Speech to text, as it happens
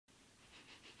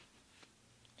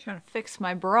Trying to fix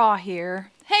my bra here.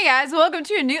 Hey guys, welcome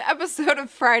to a new episode of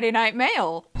Friday Night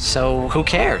Mail. So, who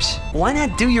cares? Why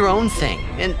not do your own thing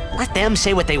and let them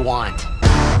say what they want?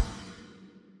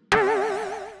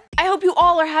 I hope you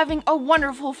all are having a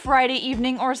wonderful Friday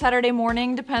evening or Saturday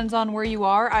morning, depends on where you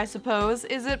are, I suppose.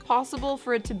 Is it possible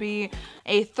for it to be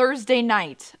a Thursday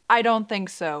night? I don't think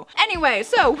so. Anyway,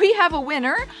 so we have a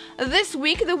winner. This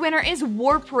week, the winner is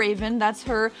Warp Raven, that's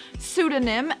her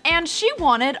pseudonym, and she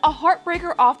wanted a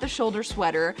Heartbreaker off-the-shoulder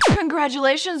sweater.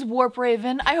 Congratulations, Warp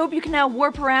Raven. I hope you can now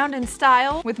warp around in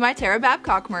style with my Tara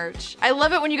Babcock merch. I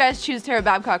love it when you guys choose Tara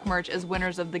Babcock merch as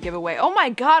winners of the giveaway. Oh my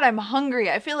god, I'm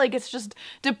hungry. I feel like it's just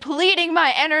depleting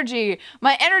my energy.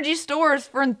 My energy stores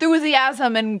for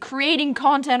enthusiasm and creating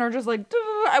content are just like, duh.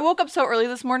 I woke up so early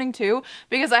this morning too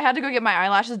because I had to go get my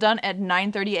eyelashes done at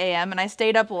 9:30 a.m. and I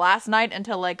stayed up last night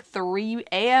until like 3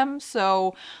 a.m.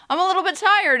 so I'm a little bit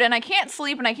tired and I can't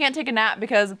sleep and I can't take a nap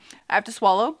because I have to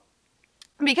swallow.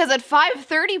 Because at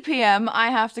 5:30 p.m.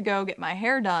 I have to go get my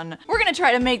hair done. We're gonna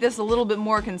try to make this a little bit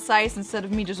more concise instead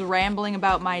of me just rambling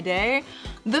about my day.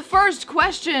 The first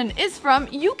question is from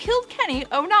You Killed Kenny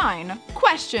 09.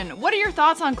 Question, what are your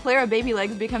thoughts on Clara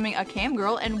Babylegs becoming a cam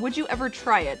girl and would you ever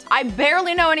try it? I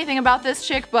barely know anything about this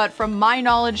chick, but from my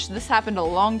knowledge this happened a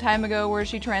long time ago where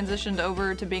she transitioned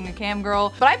over to being a cam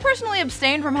girl. But I personally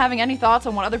abstain from having any thoughts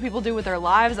on what other people do with their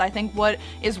lives. I think what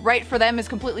is right for them is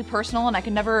completely personal and I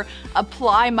can never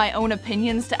apply my own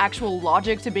opinions to actual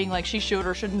logic to being like she should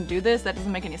or shouldn't do this. That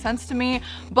doesn't make any sense to me.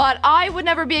 But I would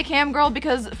never be a cam girl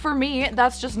because for me,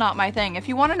 that's just not my thing. If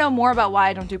you want to know more about why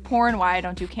I don't do porn, why I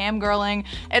don't do cam girling,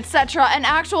 etc. and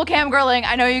actual cam girling,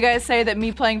 I know you guys say that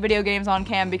me playing video games on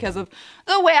cam because of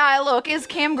the way I look is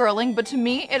cam girling, but to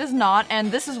me it is not,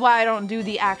 and this is why I don't do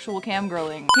the actual cam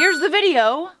girling. Here's the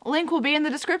video. Link will be in the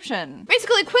description.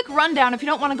 Basically, a quick rundown if you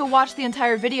don't want to go watch the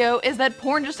entire video is that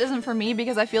porn just isn't for me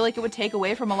because I feel like it would take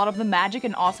away from a lot of the magic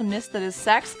and awesomeness that is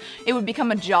sex. It would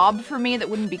become a job for me that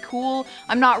wouldn't be cool.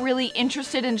 I'm not really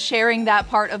interested in sharing that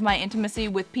part of my intimacy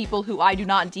with people who I do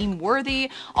not deem worthy,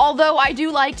 although I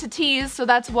do like to tease, so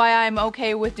that's why I'm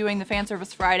okay with doing the fan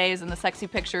service Fridays and the sexy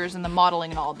pictures and the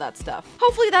modeling and all of that stuff.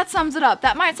 Hopefully that sums it up.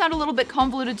 That might sound a little bit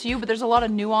convoluted to you, but there's a lot of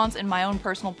nuance in my own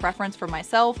personal preference for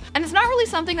myself, and it's not really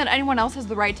something that anyone else has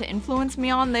the right to influence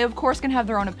me on. They of course can have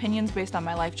their own opinions based on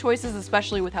my life choices,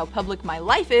 especially with how public my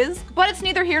life is, but it's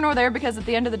neither here nor there because at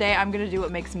the end of the day, I'm gonna do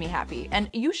what makes me happy, and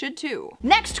you should too.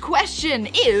 Next question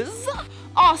is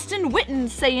Austin Witten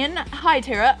saying, hi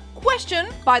Tara, question.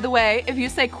 By the way, if you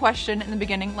say question in the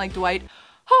beginning like Dwight,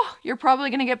 oh, you're probably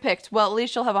gonna get picked. Well, at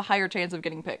least you'll have a higher chance of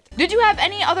getting picked. Did you have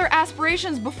any other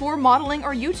aspirations before modeling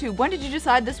or YouTube? When did you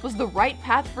decide this was the right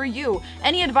path for you?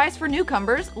 Any advice for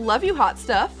newcomers? Love you, hot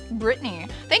stuff. Brittany.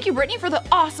 Thank you, Brittany, for the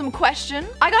awesome question.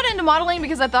 I got into modeling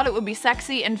because I thought it would be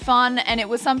sexy and fun, and it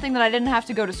was something that I didn't have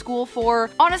to go to school for.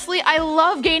 Honestly, I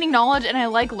love gaining knowledge and I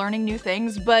like learning new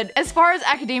things, but as far as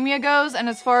academia goes, and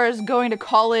as far as going to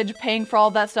college, paying for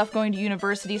all that stuff, going to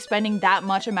university, spending that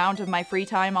much amount of my free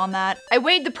time on that, I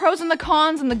weighed the pros and the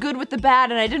cons and the good with the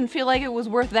bad, and I didn't feel like it was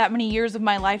worth that many years of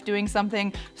my life doing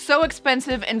something so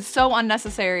expensive and so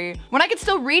unnecessary when I could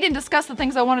still read and discuss the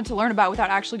things I wanted to learn about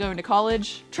without actually going to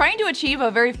college. Trying to achieve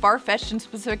a very far-fetched and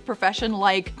specific profession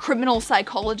like criminal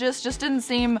psychologist just didn't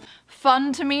seem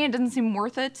fun to me. It didn't seem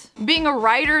worth it. Being a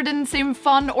writer didn't seem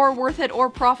fun or worth it or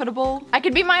profitable. I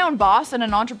could be my own boss and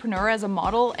an entrepreneur as a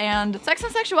model, and sex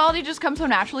and sexuality just come so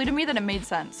naturally to me that it made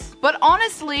sense. But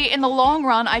honestly, in the long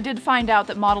run, I did find out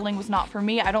that modeling was not for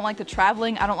me. I don't like the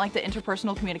traveling, I don't like the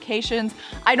interpersonal communications,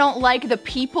 I don't like the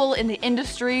people in the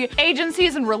industry,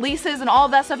 agencies and releases and all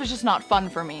of that stuff is just not fun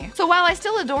for me. So while I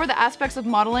still adore the aspects of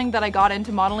modeling that I got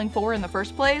into modeling for in the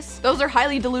first place, those are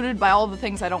highly diluted by all the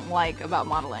things I don't like about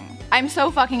modeling. I'm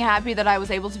so fucking happy that I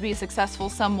was able to be successful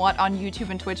somewhat on YouTube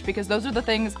and Twitch because those are the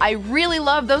things I really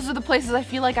love. Those are the places I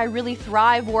feel like I really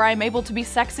thrive, where I'm able to be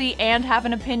sexy and have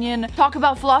an opinion, talk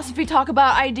about philosophy, talk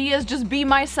about ideas, just be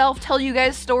myself, tell you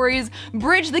guys stories,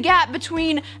 bridge the gap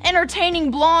between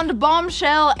entertaining blonde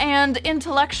bombshell and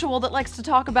intellectual that likes to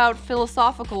talk about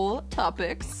philosophical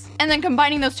topics. And then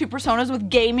combining those two personas with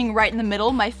gaming right in the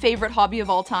middle, my favorite hobby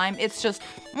of all time. It's just,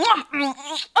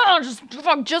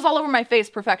 just all over my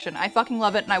face, perfection. I fucking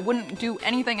love it and I wouldn't do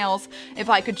anything else if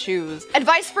I could choose.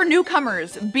 Advice for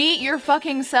newcomers, be your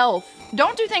fucking self.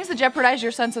 Don't do things that jeopardize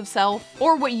your sense of self,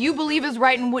 or what you believe is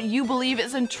right and what you believe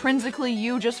is intrinsically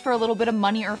you just for a little bit of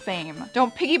money or fame.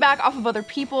 Don't piggyback off of other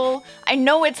people. I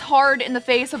know it's hard in the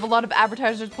face of a lot of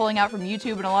advertisers pulling out from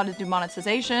YouTube and a lot of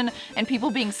demonetization and people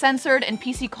being censored and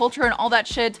PC culture culture and all that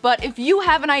shit, but if you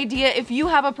have an idea, if you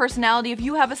have a personality, if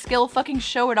you have a skill, fucking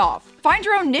show it off. Find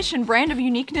your own niche and brand of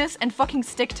uniqueness and fucking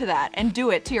stick to that and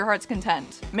do it to your heart's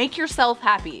content. Make yourself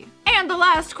happy. And the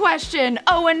last question,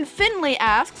 Owen Finley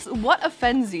asks, what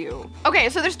offends you? Okay,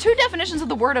 so there's two definitions of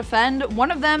the word offend.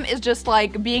 One of them is just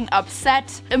like being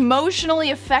upset,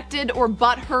 emotionally affected, or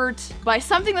butthurt by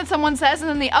something that someone says, and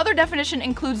then the other definition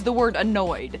includes the word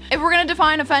annoyed. If we're gonna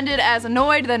define offended as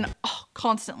annoyed, then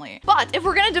constantly. But if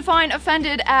we're gonna define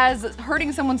offended as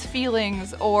hurting someone's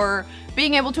feelings or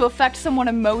being able to affect someone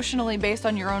emotionally based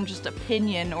on your own just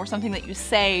opinion or something that you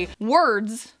say,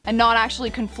 words, and not actually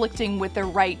conflicting with their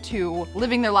right to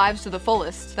living their lives to the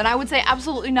fullest, then I would say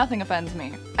absolutely nothing offends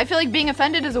me. I feel like being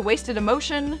offended is a wasted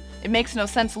emotion. It makes no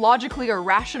sense logically or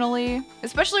rationally,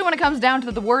 especially when it comes down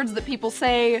to the words that people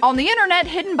say on the internet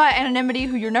hidden by anonymity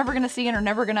who you're never gonna see and are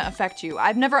never gonna affect you.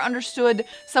 I've never understood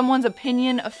someone's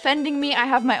opinion offending me. I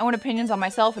have my own opinions on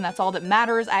myself and that's all that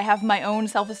matters. I have my own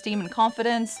self-esteem and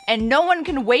confidence, and no one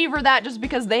can waver that just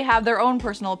because they have their own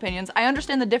personal opinions. I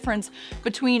understand the difference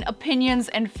between opinions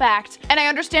and fact, and I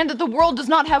understand that the world does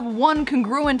not have one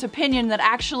congruent opinion that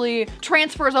actually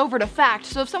transfers over to fact.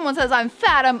 So if someone says I'm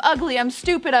fat, I'm ugly, I'm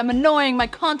stupid, I'm annoying, my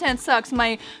content sucks,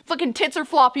 my fucking tits are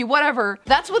floppy, whatever,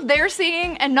 that's what they're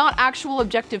seeing and not actual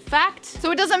objective fact.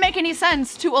 So it doesn't make any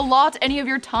sense to allot any of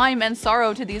your time and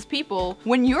sorrow to these people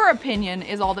when your opinion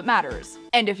is all that matters.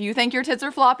 And if you think your tits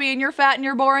are floppy and you're fat and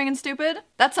you're boring and stupid,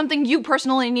 that's something you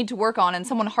personally need to work on, and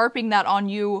someone harping that on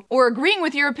you or agreeing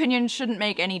with your opinion shouldn't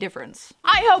make any difference.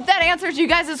 I hope that answers you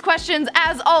guys' questions.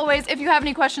 As always, if you have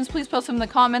any questions, please post them in the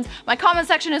comments. My comment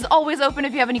section is always open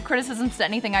if you have any criticisms to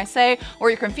anything I say, or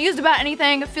you're confused about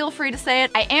anything, feel free to say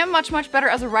it. I am much better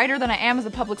as a writer than I am as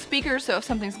a public speaker, so if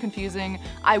something's confusing,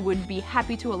 I would be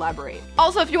happy to elaborate.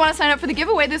 Also, if you want to sign up for the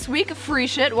giveaway this week, free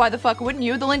shit, why the fuck wouldn't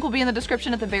you? The link will be in the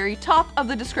description at the very top of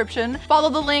the description. Follow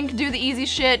the link, do the easy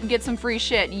shit, get some free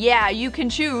shit. Yeah, you can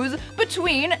choose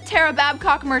between Tara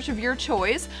Babcock merch of your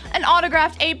choice, an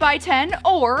autographed 8x10,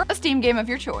 or a Steam game of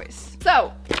your choice.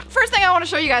 So, first thing I want to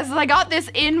show you guys is I got this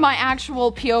in my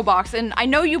actual P.O. box, and I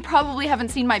know you probably haven't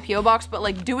seen my P.O. box, but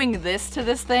like doing this to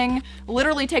this thing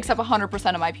literally takes up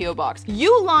 100% of my P.O. box.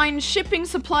 Uline Shipping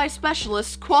Supply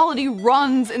Specialist, quality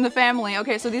runs in the family.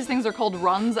 Okay, so these things are called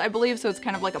runs, I believe, so it's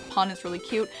kind of like a pun, it's really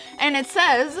cute. And it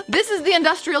says, this is the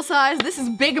industrial size, this is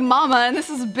Big Mama, and this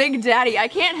is Big Daddy. I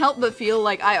can't help but feel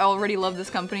like I already love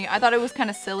this company. I thought it was kind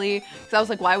of silly, because I was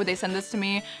like, why would they send this to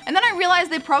me? And then I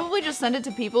realized they probably just send it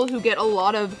to people who get a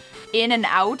lot of in and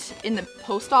out in the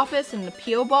post office and the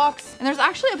P.O. box. And there's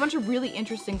actually a bunch of really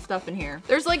interesting stuff in here.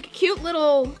 There's like cute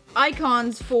little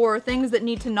icons for things that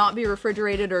need to not be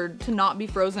refrigerated or to not be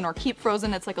frozen or keep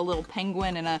frozen. It's like a little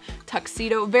penguin in a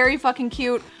tuxedo. Very fucking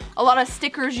cute. A lot of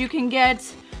stickers you can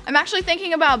get. I'm actually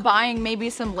thinking about buying maybe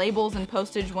some labels and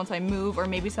postage once I move, or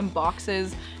maybe some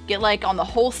boxes, get like on the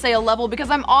wholesale level,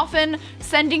 because I'm often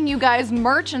sending you guys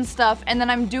merch and stuff, and then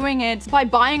I'm doing it by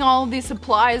buying all of these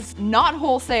supplies, not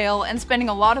wholesale, and spending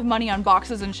a lot of money on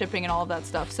boxes and shipping and all of that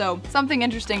stuff. So something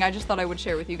interesting I just thought I would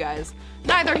share with you guys.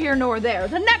 Neither here nor there.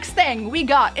 The next thing we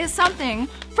got is something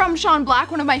from Sean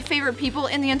Black, one of my favorite people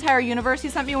in the entire universe. He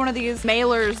sent me one of these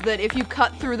mailers that if you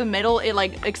cut through the middle, it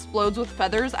like explodes with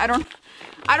feathers. I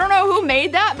don't know who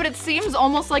made that, but it seems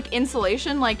almost like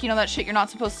insulation, like, you know, that shit you're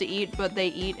not supposed to eat, but they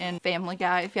eat in Family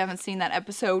Guy. If you haven't seen that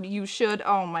episode, you should.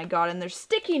 Oh my god, and there's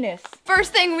stickiness.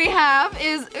 First thing we have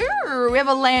is, we have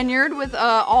a lanyard with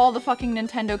all the fucking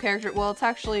Nintendo characters. Well, it's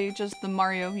actually just the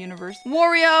Mario universe.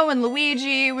 Wario and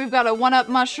Luigi, we've got a 1-Up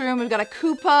mushroom, we've got a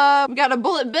Koopa, we've got a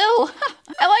Bullet Bill.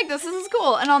 I like this is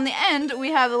cool. And on the end, we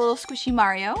have a little squishy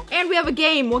Mario. And we have a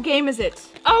game. What game is it?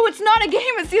 Oh, it's not a game,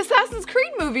 it's the Assassin's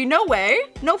Creed movie. No way.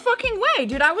 No fucking way,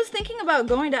 dude. I was thinking about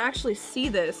going to actually see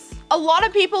this. A lot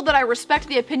of people that I respect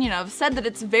the opinion of said that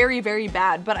it's very, very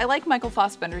bad, but I like Michael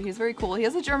Fassbender. He's very cool. He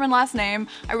has a German last name.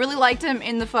 I really liked him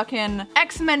in the fucking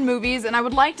X-Men movies, and I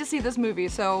would like to see this movie,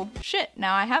 so shit,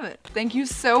 now I have it. Thank you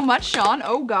so much, Sean.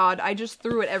 Oh god, I just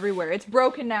threw it everywhere. It's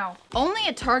broken now. Only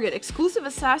at Target, exclusive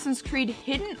Assassin's Creed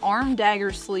hidden arm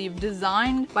dagger sleeve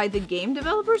designed by the game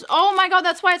developers. Oh my god,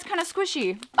 that's why it's kind of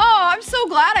squishy. Oh, I'm so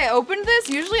glad I opened this.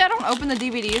 Usually I don't open the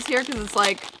DVDs here because it's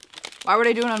like, why would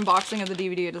I do an unboxing of the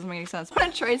DVD? It doesn't make any sense. I'm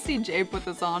gonna try to see Jay put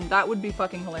this on. That would be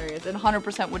fucking hilarious. It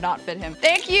 100% would not fit him.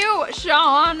 Thank you,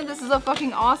 Sean. This is a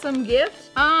fucking awesome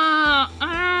gift. By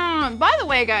the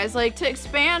way, guys, like, to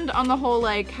expand on the whole,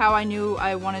 like, how I knew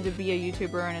I wanted to be a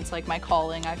YouTuber and it's like my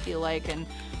calling, I feel like, and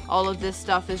all of this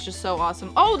stuff is just so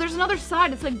awesome. Oh, there's another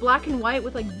side. It's like black and white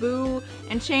with like Boo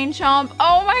and Chain Chomp.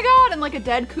 Oh my god, and like a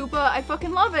dead Koopa. I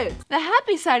fucking love it. The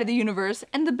happy side of the universe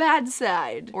and the bad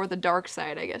side, or the dark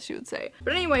side, I guess you would say.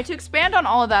 But anyway, to expand on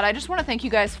all of that, I just want to thank you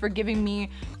guys for giving me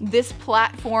this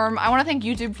platform. I want to thank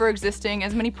YouTube for existing,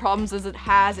 as many problems as it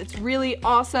has. It's really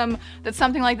awesome that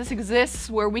something like this exists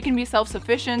where we can be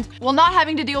self-sufficient while not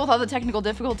having to deal with all the technical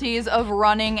difficulties of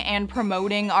running and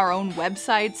promoting our own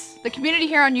websites. The community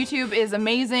here on YouTube is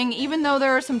amazing. Even though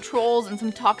there are some trolls and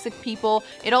some toxic people,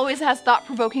 it always has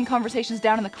thought-provoking conversations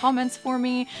down in the comments for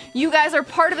me. You guys are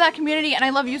part of that community and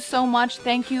I love you so much.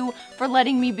 Thank you for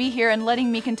letting me be here and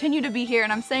letting me continue to be here.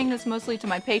 And I'm saying this mostly to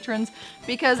my patrons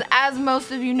because, as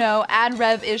most of you know, ad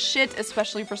rev is shit,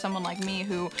 especially for someone like me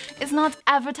who is not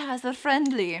advertiser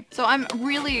friendly. So I'm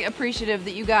really appreciative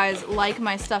that you guys like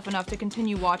my stuff enough to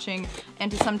continue watching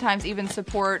and to sometimes even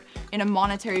support in a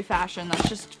monetary fashion. That's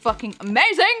just fucking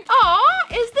amazing. Aw,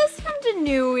 is this from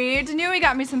DeNewGuy? DeNewGuy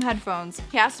got me some headphones.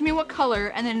 He asked me what color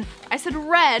and then I said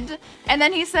red, and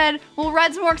then he said, well,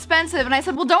 red's more expensive, and I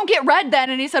said, well, don't get red then,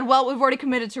 and he said, well, we've already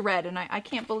committed to red, and I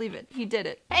can't believe it. He did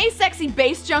it. Hey, sexy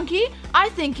bass junkie. I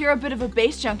think you're a bit of a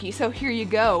bass junkie, so here you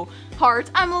go.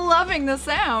 Heart, I'm loving the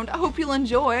sound. I hope you'll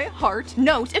enjoy. Heart.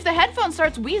 Note, if the headphone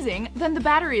starts wheezing, then the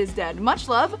battery is dead. Much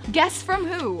love. Guess from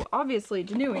who? Obviously,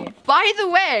 DeNewGuy. By the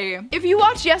way, if you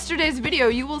watched yesterday's video,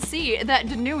 you will see that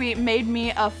DeNewGuy made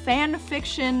me a fan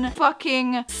fiction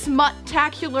fucking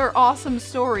smut-tacular awesome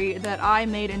story that I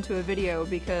made into a video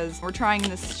because we're trying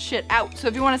this shit out. So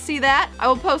if you want to see that, I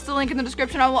will post a link in the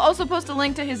description. I will also post a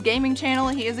link to his gaming channel.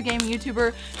 He is a gaming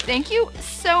YouTuber. Thank you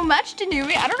so much,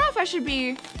 DeNewGuy. I don't know if I should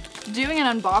be doing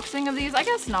an unboxing of these. I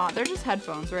guess not. They're just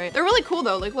headphones, right? They're really cool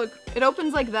though. Like, look, it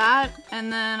opens like that,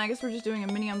 and then I guess we're just doing a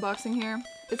mini unboxing here.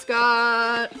 It's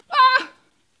got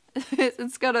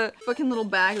it's got a fucking little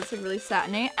bag that's like really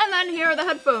satiny, and then here are the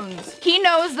headphones. He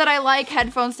knows that I like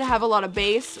headphones to have a lot of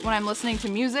bass when I'm listening to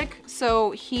music,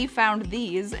 so he found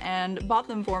these and bought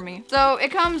them for me. So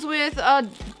it comes with a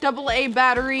AA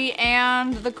battery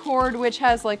and the cord, which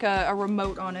has like a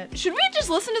remote on it. Should we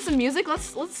just listen to some music?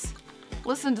 Let's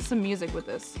listen to some music with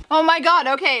this. Oh my god,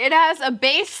 okay, it has a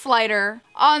bass slider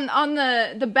on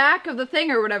the back of the thing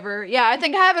or whatever. Yeah, I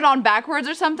think I have it on backwards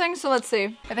or something, so let's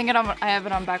see. I think I have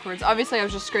it on backwards. Obviously, I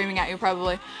was just screaming at you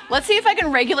probably. Let's see if I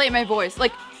can regulate my voice.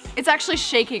 Like, it's actually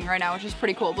shaking right now, which is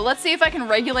pretty cool, but let's see if I can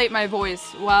regulate my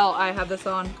voice while I have this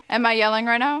on. Am I yelling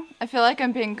right now? I feel like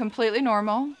I'm being completely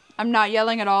normal. I'm not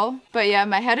yelling at all, but yeah,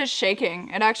 my head is shaking.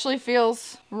 It actually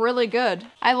feels really good.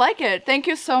 I like it. Thank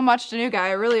you so much, DeNewGuy.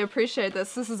 I really appreciate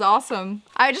this. This is awesome.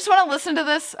 I just want to listen to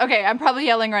this. Okay, I'm probably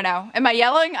yelling right now. Am I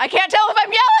yelling? I can't tell if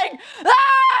I'm yelling!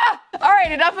 Ah! All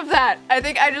right, enough of that. I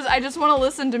think I just want to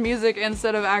listen to music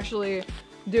instead of actually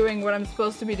doing what I'm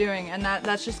supposed to be doing, and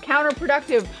that's just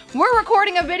counterproductive. We're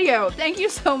recording a video. Thank you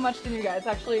so much, DeNewGuy. It's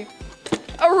actually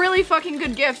a really fucking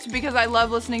good gift because I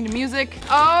love listening to music.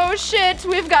 Oh shit,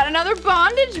 we've got another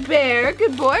bondage bear.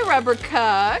 Good boy,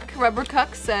 Rubbercuck.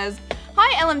 Rubbercuck says,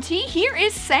 hi LMT, here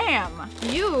is Sam.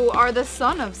 You are the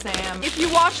son of Sam. If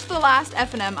you watched the last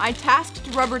F&M, I tasked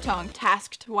Rubbertongue.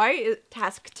 Tasked,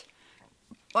 tasked.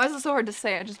 Why is it so hard to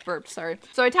say? I just burped, sorry.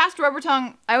 So I tasked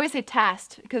Rubbertongue, I always say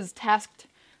tasked because tasked,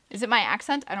 is it my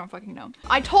accent? I don't fucking know.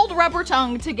 I told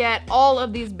Rubbertongue to get all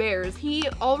of these bears. He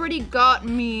already got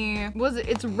me,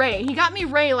 it's Ray. He got me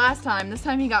Ray last time. This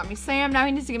time he got me Sam. Now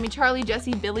he needs to get me Charlie,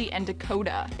 Jesse, Billy, and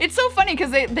Dakota. It's so funny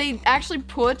because they actually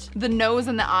put the nose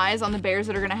and the eyes on the bears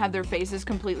that are gonna have their faces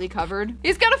completely covered.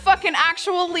 He's got a fucking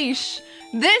actual leash.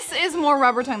 This is more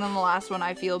Rubbertongue than the last one,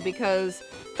 I feel, because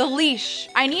the leash,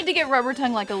 I need to get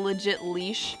Rubbertongue like a legit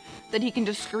leash that he can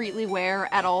discreetly wear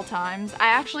at all times. I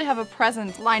actually have a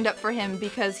present lined up for him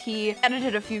because he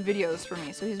edited a few videos for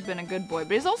me, so he's been a good boy,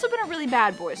 but he's also been a really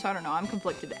bad boy, so I don't know, I'm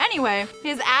conflicted. Anyway,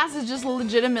 his ass is just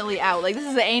legitimately out. Like, this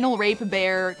is the anal rape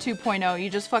bear 2.0. You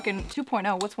just fucking,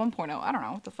 2.0, what's 1.0? I don't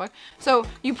know, what the fuck? So,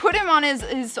 you put him on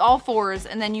his all fours,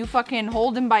 and then you fucking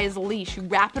hold him by his leash. You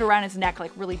wrap it around his neck,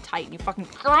 like, really tight, and you fucking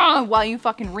while you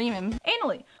fucking ream him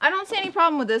anally. I don't see any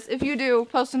problem with this. If you do,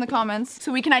 post in the comments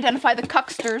so we can identify the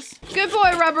cucksters. Good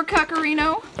boy, Rubber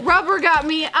Cuckerino. Rubber got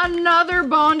me another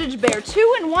bondage bear.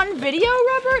 2-in-1 video,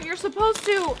 Rubber? You're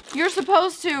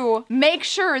supposed to make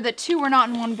sure that 2 are not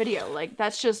in one video. Like,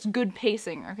 that's just good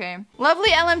pacing, okay? Lovely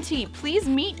LMT, please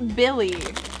meet Billy.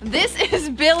 This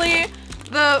is Billy,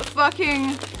 the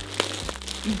fucking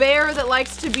bear that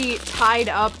likes to be tied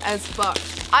up as fuck.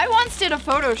 I once did a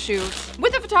photo shoot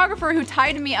with a photographer who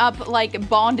tied me up like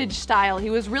bondage style. He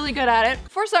was really good at it.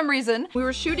 For some reason, we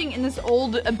were shooting in this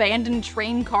old abandoned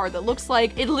train car that looks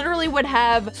like it literally would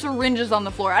have syringes on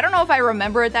the floor. I don't know if I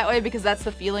remember it that way because that's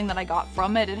the feeling that I got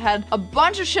from it. It had a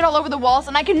bunch of shit all over the walls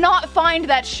and I cannot find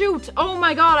that shoot. Oh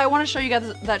my god, I want to show you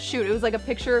guys that shoot. It was like a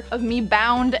picture of me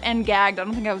bound and gagged. I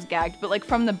don't think I was gagged, but like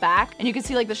from the back, and you can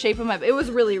see like the shape of my, it was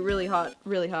really, really hot,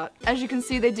 really hot. As you can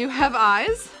see, they do have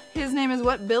eyes. His name is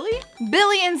what, Billy?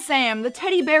 Billy and Sam, the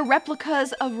teddy bear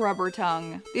replicas of Rubber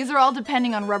Tongue. These are all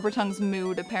depending on Rubber Tongue's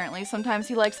mood, apparently. Sometimes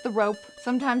he likes the rope.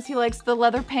 Sometimes he likes the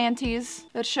leather panties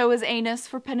that show his anus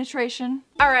for penetration.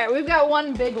 All right, we've got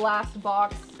one big last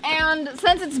box. And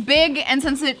since it's big and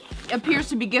since it appears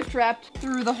to be gift wrapped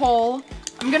through the hole,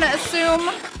 I'm gonna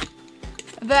assume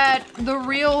that the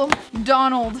real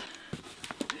Donald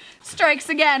strikes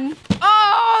again.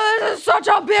 Oh, this is such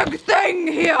a big thing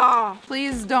here.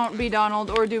 Please don't be Donald,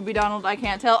 or do be Donald, I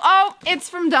can't tell. Oh, it's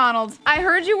from Donald. I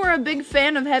heard you were a big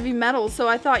fan of heavy metal, so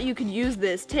I thought you could use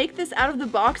this. Take this out of the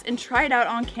box and try it out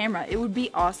on camera. It would be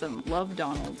awesome. Love,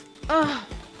 Donald.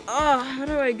 How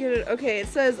do I get it? Okay, it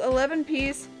says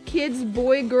 11-piece kids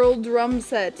boy-girl drum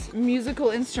set, musical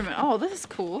instrument. Oh, this is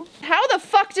cool. How the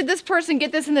fuck did this person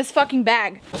get this in this fucking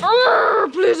bag?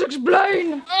 Please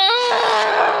explain.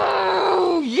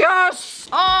 Oh, yes.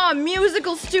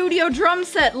 Musical studio drum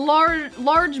set,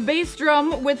 large bass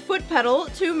drum with foot pedal,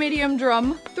 2 medium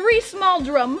drum, 3 small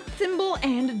drum, cymbal,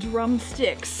 and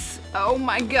drumsticks. Oh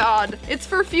my god. It's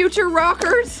for future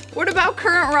rockers? What about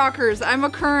current rockers? I'm a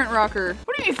current rocker.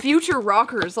 What do you mean future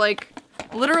rockers? Like,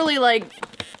 literally like,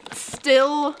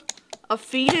 still a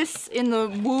fetus in the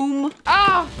womb?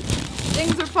 Ah!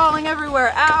 Things are falling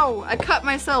everywhere. Ow! I cut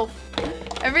myself.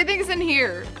 Everything's in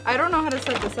here. I don't know how to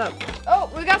set this up. Oh,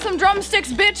 we got some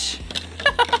drumsticks, bitch!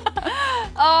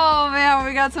 Oh man,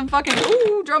 we got some fucking,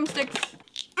 ooh, drumsticks.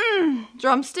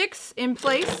 Drumsticks in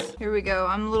place. Here we go.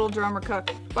 I'm a little drummer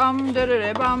cuck. Bum da da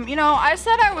da bum. You know, I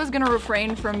said I was gonna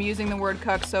refrain from using the word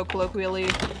cuck so colloquially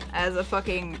as a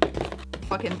fucking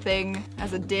thing,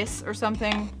 as a diss or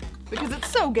something, because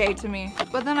it's so gay to me.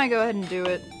 But then I go ahead and do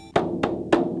it.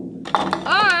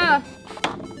 Ah!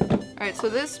 Alright, so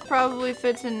this probably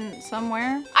fits in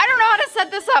somewhere. I don't know how to set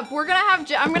this up. I'm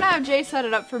gonna have Jay set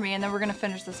it up for me and then we're gonna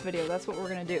finish this video. That's what we're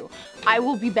gonna do. I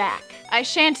will be back. I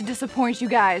shan't disappoint you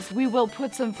guys. We will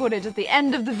put some footage at the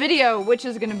end of the video, which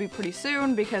is gonna be pretty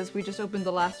soon because we just opened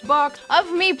the last box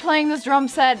of me playing this drum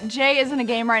set. Jay is in a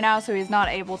game right now, so he's not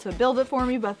able to build it for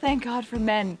me, but thank God for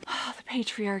men. The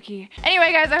patriarchy.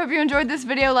 Anyway, guys, I hope you enjoyed this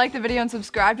video. Like the video and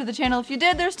subscribe to the channel if you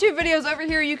did. There's 2 videos over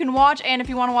here you can watch, and if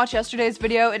you want to watch yesterday's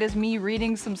video, it is me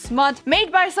reading some smut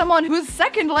made by someone whose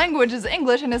second language is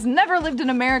English and has never lived in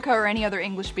America or any other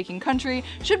English-speaking country.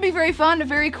 Should be very fun,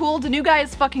 very cool. DeNewGuy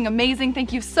is fucking amazing.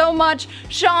 Thank you so much.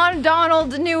 Sean,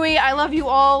 Donald, DeNewey, I love you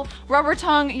all. Rubber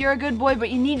Tongue, you're a good boy, but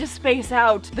you need to space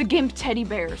out the GIMP teddy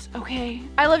bears, okay?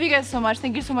 I love you guys so much.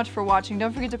 Thank you so much for watching.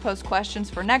 Don't forget to post questions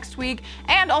for next week,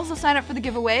 and also sign up for the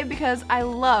giveaway because I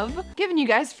love giving you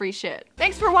guys free shit.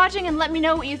 Thanks for watching, and let me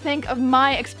know what you think of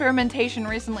my experimentation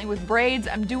recently with braids.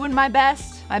 I'm doing my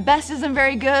best. My best isn't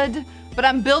very good, but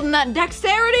I'm building that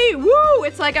dexterity. Woo!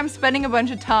 It's like I'm spending a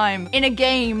bunch of time in a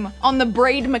game on the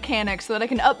braid mechanics so that I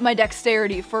can up my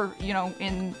dexterity for, you know,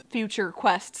 in future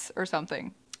quests or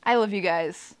something. I love you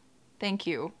guys. Thank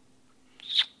you.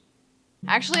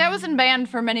 Actually, I was in band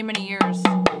for many, many years,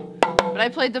 but I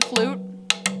played the flute,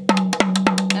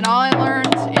 and all I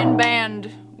learned in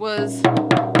band was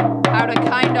how to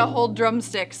kinda hold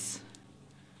drumsticks.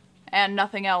 And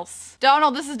nothing else.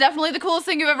 Donald, this is definitely the coolest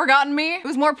thing you've ever gotten me. It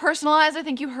was more personalized. I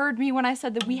think you heard me when I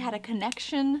said that we had a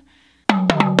connection.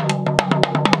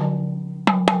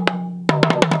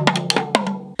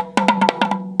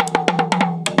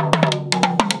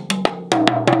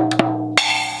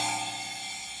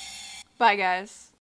 Bye, guys.